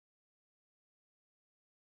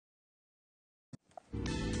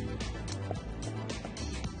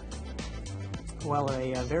Well,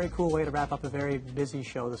 a very cool way to wrap up a very busy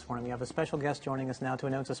show this morning. We have a special guest joining us now to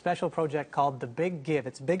announce a special project called The Big Give.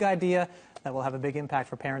 It's a big idea that will have a big impact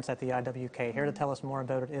for parents at the IWK. Here to tell us more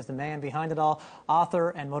about it is the man behind it all, author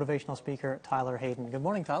and motivational speaker Tyler Hayden. Good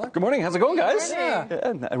morning, Tyler. Good morning. How's it going, guys?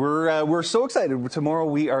 Yeah. We're so excited. Tomorrow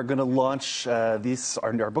we are going to launch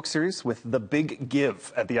our book series with The Big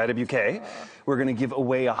Give at the IWK. We're going to give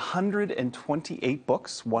away 128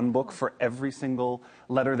 books, one book for every single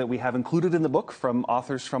letter that we have included in the book from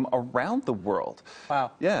authors from around the world.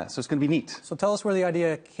 Wow. Yeah, so it's going to be neat. So tell us where the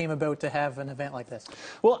idea came about to have an event like this.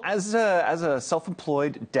 Well, as a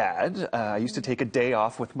self-employed dad, I used to take a day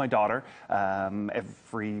off with my daughter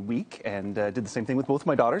every week and did the same thing with both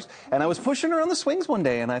my daughters. And I was pushing her on the swings one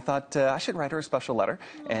day and I thought I should write her a special letter.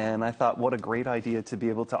 And I thought what a great idea to be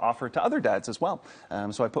able to offer to other dads as well.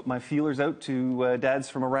 So I put my feelers out to dads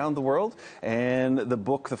from around the world, and the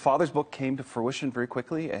father's book came to fruition very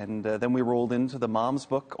quickly, and then we rolled into the mom's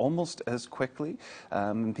book almost as quickly.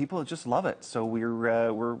 People just love it, so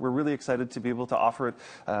we're really excited to be able to offer it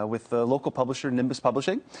with the local publisher Nimbus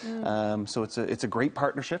Publishing. So it's a great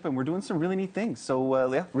partnership, and we're doing some really neat things.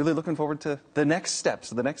 So yeah, really looking forward to the next steps,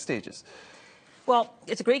 the next stages. Well,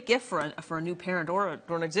 it's a great gift for a new parent or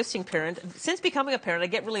an existing parent. Since becoming a parent, I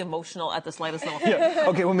get really emotional at the slightest little. Yeah.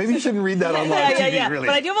 Okay. Well, maybe you shouldn't read that on live TV. Really.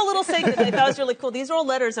 But I do have a little segment that I thought was really cool. These are all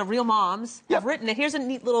letters that real moms have written. And here's a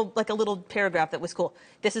neat little paragraph that was cool.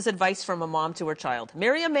 This is advice from a mom to her child.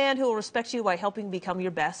 Marry a man who will respect you by helping become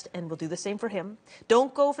your best, and will do the same for him.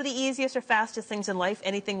 Don't go for the easiest or fastest things in life.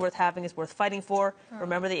 Anything worth having is worth fighting for.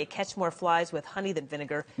 Remember that you catch more flies with honey than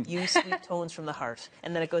vinegar. Use sweet tones from the heart.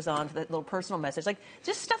 And then it goes on to that little personal message. Like,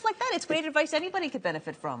 just stuff like that. It's great advice anybody could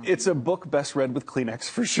benefit from. It's a book best read with Kleenex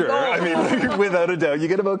for sure. I mean, without a doubt. You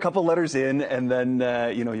get about a couple letters in, and then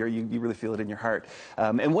you really feel it in your heart.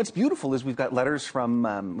 And what's beautiful is we've got letters from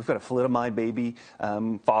we've got a thalidomide baby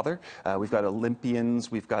father. We've got Olympians.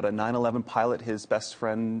 We've got a 9/11 pilot. His best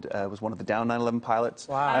friend was one of the down 9/11 pilots.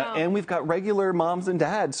 Wow. And we've got regular moms and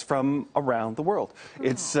dads from around the world.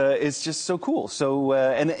 It's just so cool. So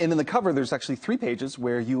and in the cover, there's actually 3 pages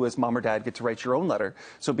where you as mom or dad get to write your own letter.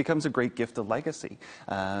 So it becomes a great gift of legacy.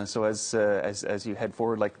 So as you head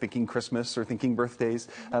forward, like thinking Christmas or thinking birthdays,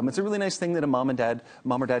 it's a really nice thing that a mom or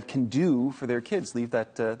dad can do for their kids. Leave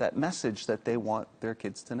that message that they want their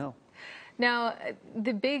kids to know. Now,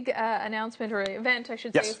 the big announcement or event, I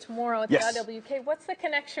should say, is tomorrow at the IWK. What's the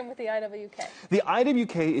connection with the IWK? The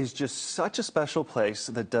IWK is just such a special place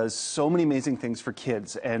that does so many amazing things for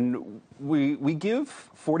kids. And we give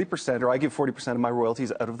 40%, or I give 40% of my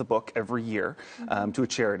royalties out of the book every year to a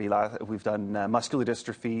charity. We've done muscular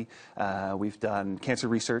dystrophy, we've done cancer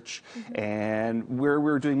research, and where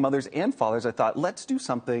we're doing mothers and fathers, I thought, let's do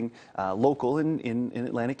something local in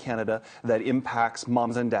Atlantic Canada that impacts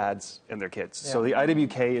moms and dads and their kids. Yeah. So the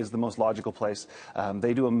IWK is the most logical place.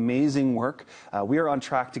 They do amazing work. We are on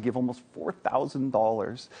track to give almost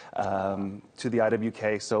 $4,000 to the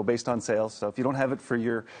IWK. So based on sales. So if you don't have it for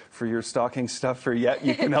your stocking stuffer yet,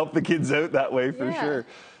 you can help the kids out that way for sure.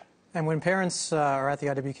 And when parents are at the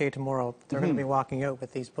IWK tomorrow, they're going to be walking out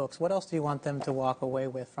with these books. What else do you want them to walk away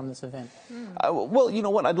with from this event? Well, you know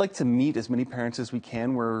what? I'd like to meet as many parents as we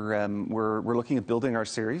can. We're looking at building our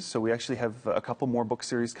series, so we actually have a couple more book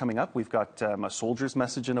series coming up. We've got a soldier's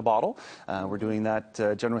message in a bottle. We're doing that.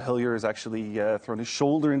 General Hillier has actually thrown his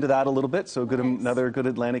shoulder into that a little bit, so another good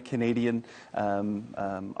Atlantic Canadian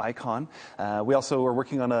icon. We also are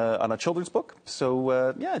working on a children's book.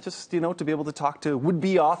 So yeah, just to be able to talk to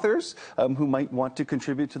would-be authors who might want to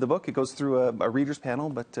contribute to the book. It goes through a reader's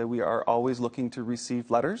panel, but we are always looking to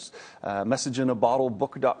receive letters.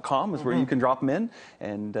 Messageinabotlebook.com is where you can drop them in,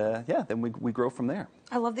 and yeah, then we grow from there.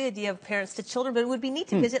 I love the idea of parents to children, but it would be neat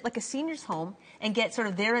to visit like a senior's home and get sort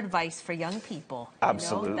of their advice for young people.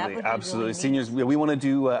 Absolutely, That would be absolutely. Really Seniors, we want to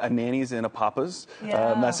do a nannies and a papa's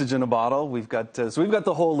message in a bottle. We've got so we've got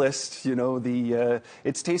the whole list.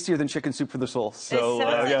 It's tastier than chicken soup for the soul. So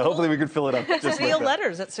yeah, hopefully we could fill it up. Just real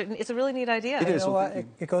letters. It's a really neat idea. It is.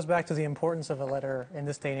 It goes back to the importance of a letter in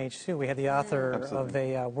this day and age too. We had the author of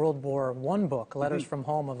a World War I book, Letters from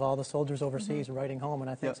Home, of all the soldiers overseas writing home,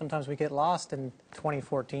 and I think sometimes we get lost in 2014.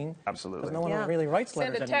 Absolutely. Because no one really writes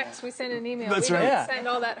letters anymore. Send a text, we send an email. That's we right. don't send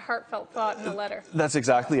all that heartfelt thought in a letter. That's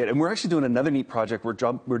exactly it. And we're actually doing another neat project. We're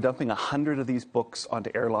dumping 100 of these books onto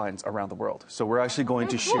airlines around the world. So we're actually going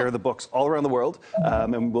to share the books all around the world,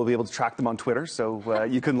 and we'll be able to track them on Twitter. So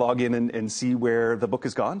you can log in and see where the book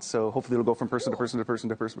has gone. So hopefully it'll go from person to person to person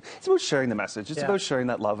to person. It's about sharing the message. It's about sharing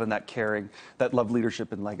that love and that caring, that love,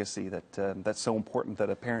 leadership, and legacy that's so important that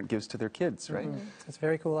a parent gives to their kids, right? It's a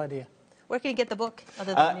very cool idea. Where can you get the book?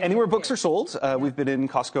 Other than Anywhere books are sold. We've been in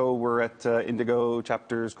Costco. We're at Indigo,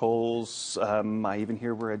 Chapters, Kohl's. I even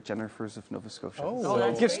hear we're at Jennifer's of Nova Scotia. Oh,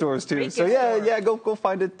 that's gift great. stores too. Great So gift store. yeah, go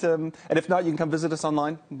find it. And if not, you can come visit us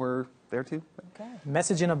online. We're there too. Okay.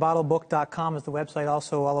 MessageinabottleBook.com is the website.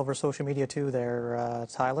 Also all over social media too. There,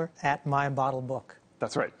 Tyler at MyBottleBook.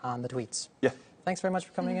 That's right. On the tweets. Yeah. Thanks very much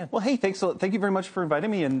for coming in. Well, hey, thank you very much for inviting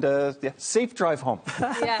me, and safe drive home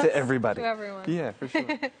Yes, to everybody. to everyone. Yeah, for sure.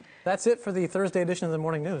 That's it for the Thursday edition of the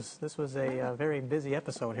Morning News. This was a very busy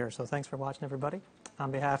episode here, so thanks for watching, everybody. On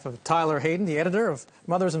behalf of Tyler Hayden, the editor of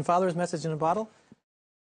Mothers and Fathers, Message in a Bottle,